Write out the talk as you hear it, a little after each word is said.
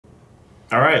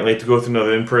All right, I'd like to go through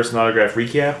another in-person autograph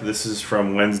recap. This is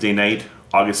from Wednesday night,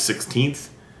 August 16th,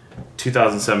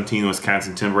 2017.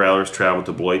 Wisconsin Timber Rattlers traveled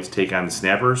to Beloit to take on the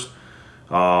Snappers.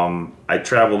 I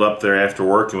traveled up there after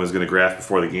work and was going to graph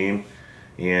before the game.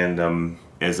 And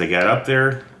as I got up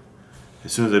there,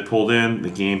 as soon as I pulled in, the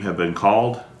game had been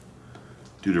called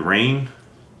due to rain.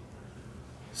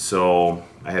 So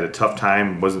I had a tough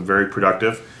time, wasn't very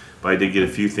productive, but I did get a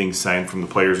few things signed from the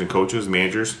players and coaches,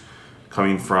 managers,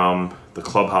 coming from the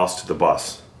clubhouse to the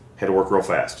bus. Had to work real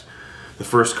fast. The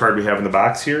first card we have in the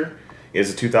box here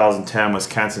is a 2010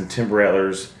 Wisconsin Timber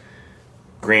Rattlers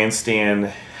Grandstand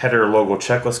header logo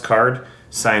checklist card,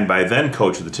 signed by then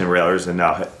coach of the Timber Rattlers and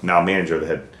now manager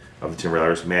of the Timber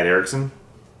Rattlers, Matt Erickson.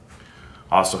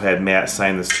 Also had Matt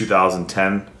sign this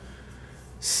 2010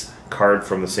 card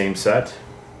from the same set.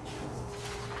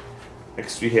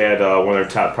 Next we had one of their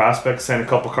top prospects sign a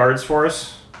couple cards for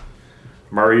us.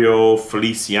 Mario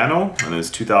Feliciano on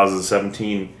his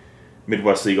 2017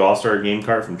 Midwest League All-Star game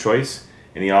card from Choice.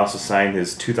 And he also signed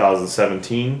his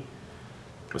 2017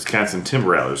 Wisconsin Timber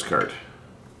Rattlers card.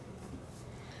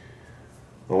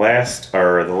 The last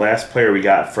player we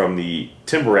got from the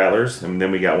Timber Rattlers, and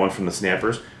then we got one from the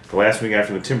Snappers. The last one we got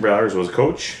from the Timber Rattlers was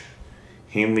coach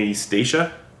Hainley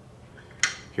Statia.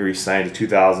 Here he signed a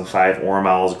 2005 Orem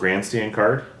Owls Grandstand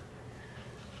card.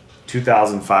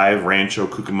 2005 Rancho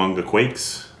Cucamonga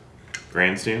Quakes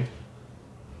Grandstand.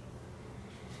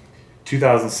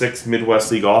 2006 Midwest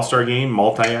League All-Star Game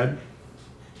Multi-Ed.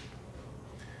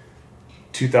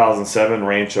 2007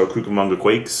 Rancho Cucamonga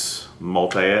Quakes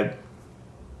Multi-Ed.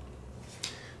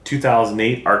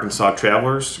 2008 Arkansas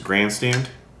Travelers Grandstand.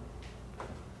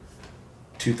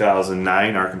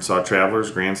 2009 Arkansas Travelers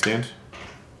Grandstand.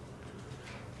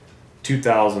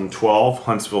 2012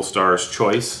 Huntsville Stars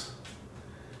Choice.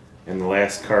 And the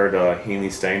last card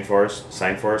Hainley signed for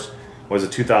us was a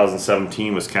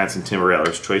 2017 Wisconsin Timber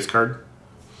Rattlers Choice card.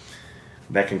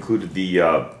 That concluded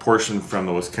the portion from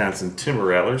the Wisconsin Timber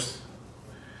Rattlers.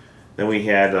 Then we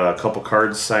had a couple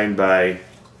cards signed by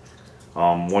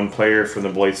one player from the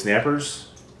Beloit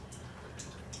Snappers,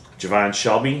 Javon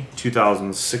Shelby,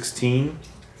 2016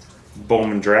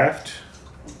 Bowman Draft.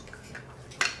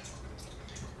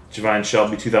 Javon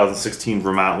Shelby, 2016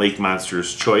 Vermont Lake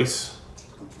Monsters Choice.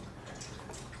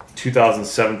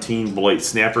 2017 Beloit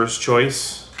Snappers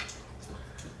Choice.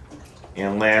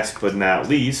 And last but not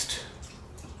least,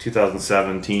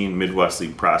 2017 Midwest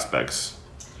League Prospects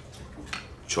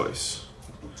Choice.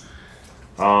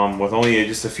 With only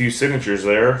just a few signatures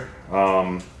there,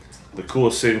 the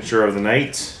coolest signature of the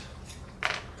night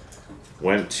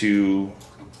went to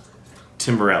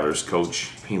Timber Rattlers coach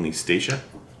Hainley Statia.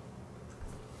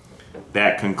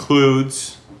 That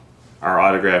concludes our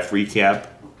autograph recap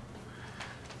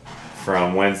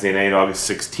from Wednesday night, August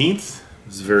 16th. It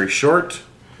was very short.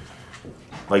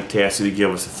 I'd like to ask you to give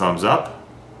us a thumbs up,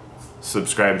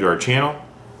 subscribe to our channel,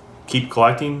 keep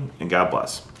collecting, and God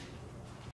bless.